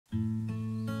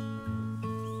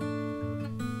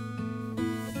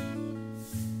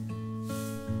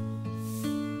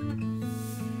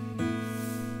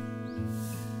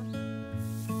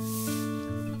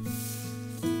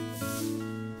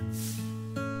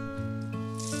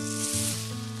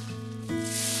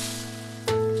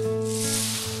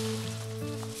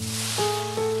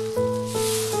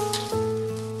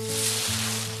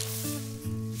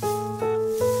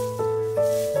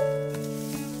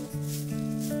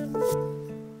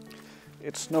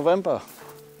It's November.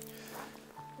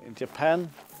 In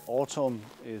Japan, autumn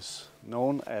is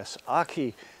known as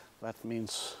Aki. That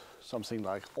means something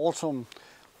like autumn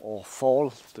or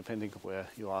fall, depending where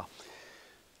you are.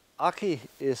 Aki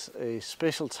is a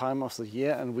special time of the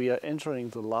year, and we are entering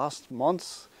the last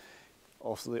month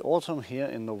of the autumn here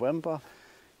in November.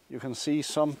 You can see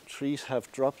some trees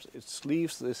have dropped its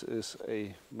leaves. This is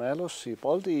a Malus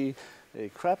sieboldii, a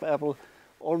crabapple,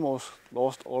 almost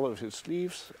lost all of its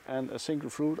leaves, and a single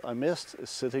fruit I missed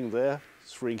is sitting there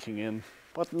shrinking in.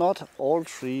 But not all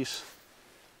trees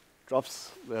drop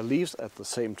their leaves at the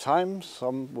same time.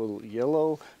 Some will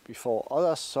yellow before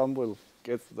others, some will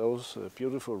get those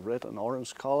beautiful red and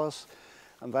orange colors,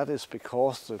 and that is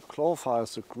because the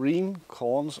chlorophylls, the green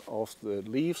corns of the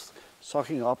leaves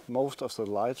sucking up most of the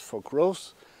light for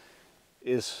growth,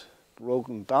 is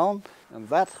broken down, and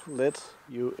that let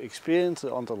you experience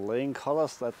the underlying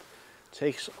colors that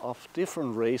takes up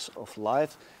different rays of light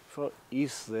for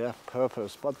each their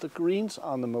purpose. But the greens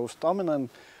are the most dominant,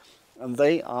 and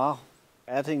they are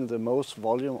adding the most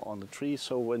volume on the tree.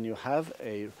 So when you have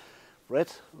a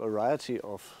red variety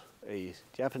of a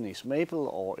Japanese maple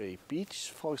or a beech,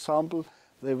 for example,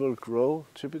 they will grow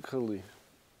typically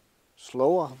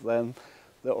slower than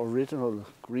the original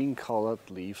green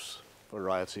colored leaves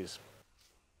varieties.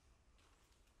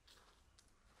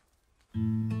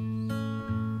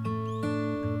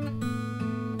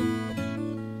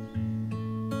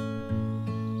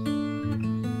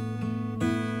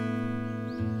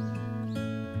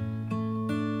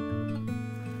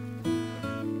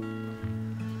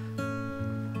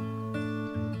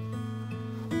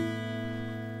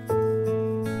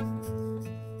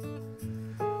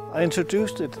 I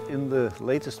introduced it in the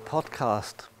latest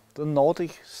podcast, the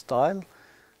Nordic style,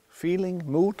 feeling,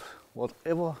 mood,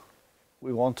 whatever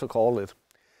we want to call it.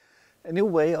 A new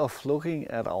way of looking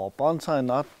at our bonsai,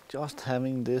 not just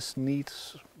having this neat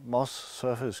moss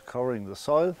surface covering the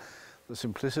soil, the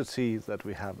simplicity that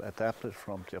we have adapted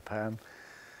from Japan.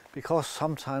 Because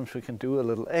sometimes we can do a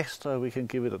little extra, we can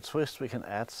give it a twist, we can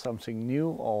add something new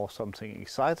or something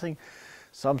exciting,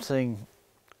 something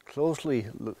closely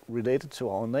related to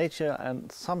our nature, and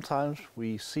sometimes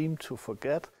we seem to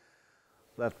forget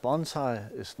that bonsai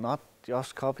is not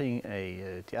just copying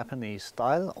a Japanese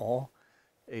style or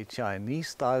a Chinese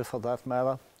style for that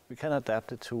matter. We can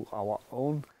adapt it to our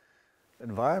own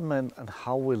environment and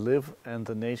how we live and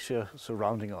the nature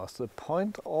surrounding us. The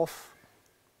point of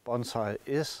bonsai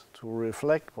is to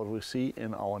reflect what we see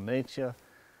in our nature,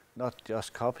 not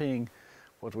just copying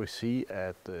what we see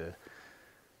at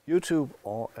YouTube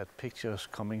or at pictures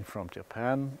coming from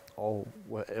Japan or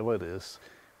wherever it is.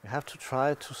 We have to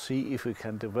try to see if we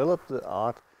can develop the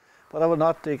art, but I will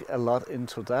not dig a lot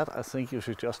into that. I think you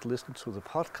should just listen to the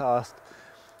podcast,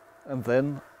 and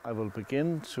then I will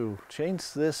begin to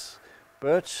change this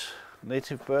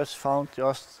native birch found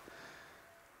just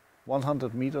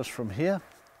 100 meters from here,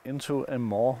 into a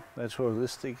more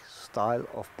naturalistic style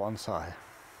of bonsai.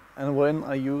 And when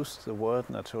I use the word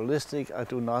naturalistic, I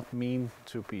do not mean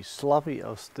to be sloppy.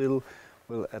 I still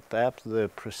will adapt the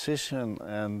precision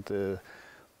and the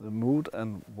mood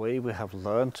and way we have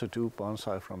learned to do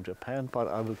bonsai from Japan, but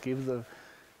I will give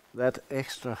that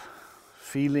extra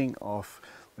feeling of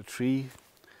the tree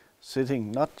sitting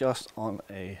not just on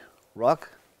a rock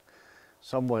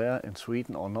somewhere in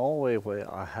Sweden or Norway,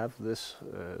 where I have this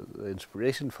the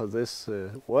inspiration for this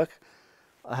work.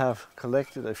 I have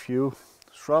collected a few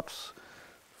shrubs,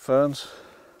 ferns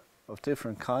of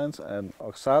different kinds, and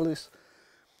oxalis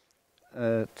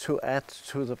to add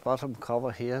to the bottom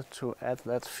cover here, to add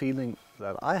that feeling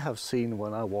that I have seen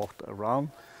when I walked around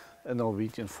a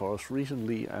Norwegian forest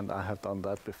recently, and I have done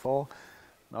that before.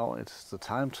 Now it's the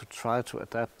time to try to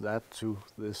adapt that to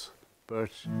this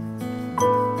birch.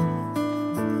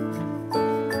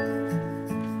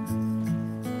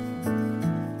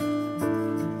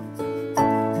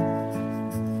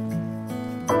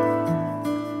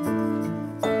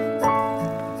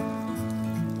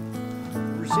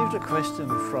 Question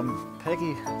from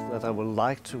Peggy that I would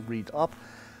like to read up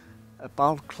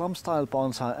about clump style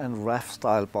bonsai and raft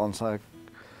style bonsai.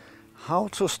 How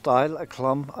to style a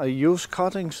clump. I use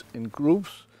cuttings in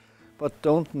groups but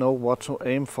don't know what to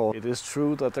aim for. It is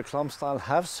true that the clump style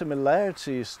have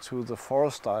similarities to the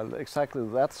forest style. Exactly,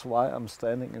 that's why I'm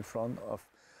standing in front of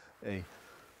a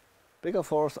bigger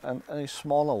forest and a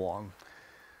smaller one.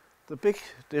 The big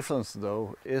difference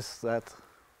though is that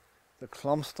the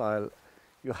clump style,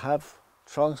 you have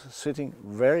trunks sitting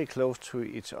very close to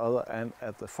each other, and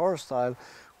at the forest style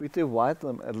we divide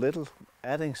them a little,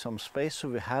 adding some space so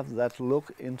we have that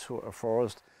look into a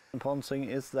forest. The important thing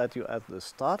is that you at the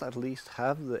start at least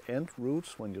have the end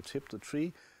roots when you tip the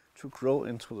tree to grow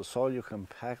into the soil. You can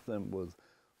pack them with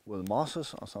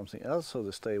mosses or something else so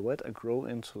they stay wet and grow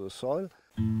into the soil.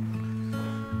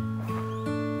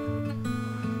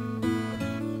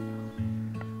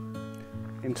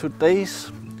 In today's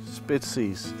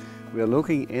species, we are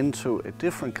looking into a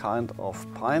different kind of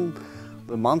pine,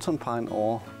 the mountain pine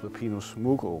or the Pinus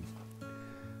mugo.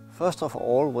 First of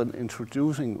all, when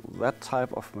introducing that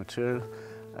type of material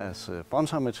as a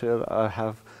bonsai material, I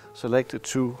have selected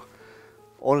 2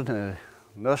 ordinary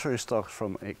nursery stocks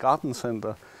from a garden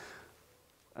center,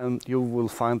 and you will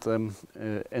find them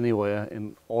anywhere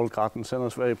in all garden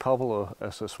centers, very popular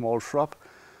as a small shrub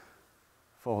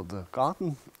for the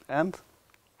garden. And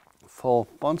for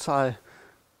bonsai,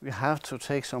 we have to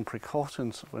take some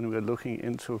precautions when we are looking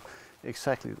into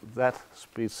exactly that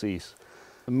species.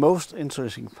 The most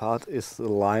interesting part is the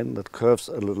line that curves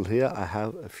a little here. I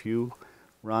have a few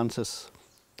branches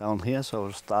down here, so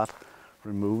I'll start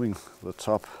removing the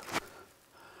top.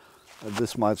 And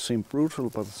this might seem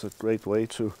brutal, but it's a great way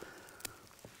to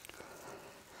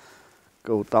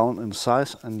go down in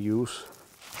size and use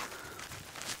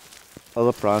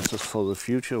other branches for the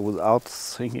future without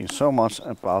thinking so much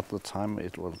about the time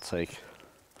it will take.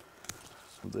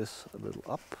 So this a little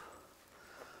up.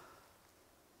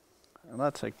 And I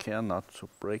take care not to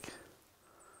break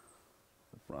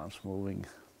the branch, moving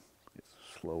it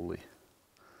slowly,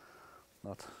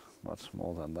 not much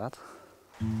more than that.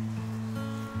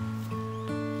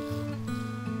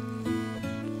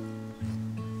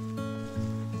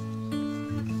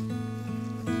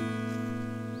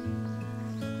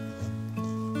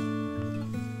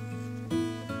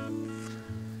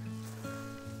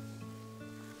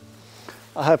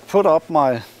 I have put up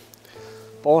my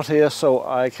board here so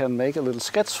I can make a little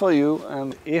sketch for you,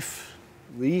 and if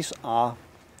these are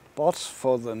buds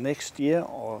for the next year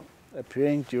or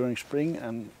appearing during spring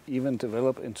and even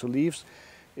develop into leaves,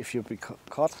 if you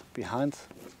cut behind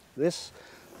this,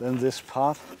 then this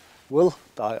part will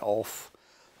die off.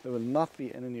 There will not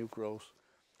be any new growth.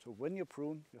 So when you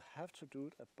prune, you have to do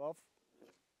it above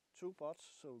 2 buds,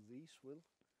 so these will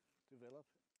develop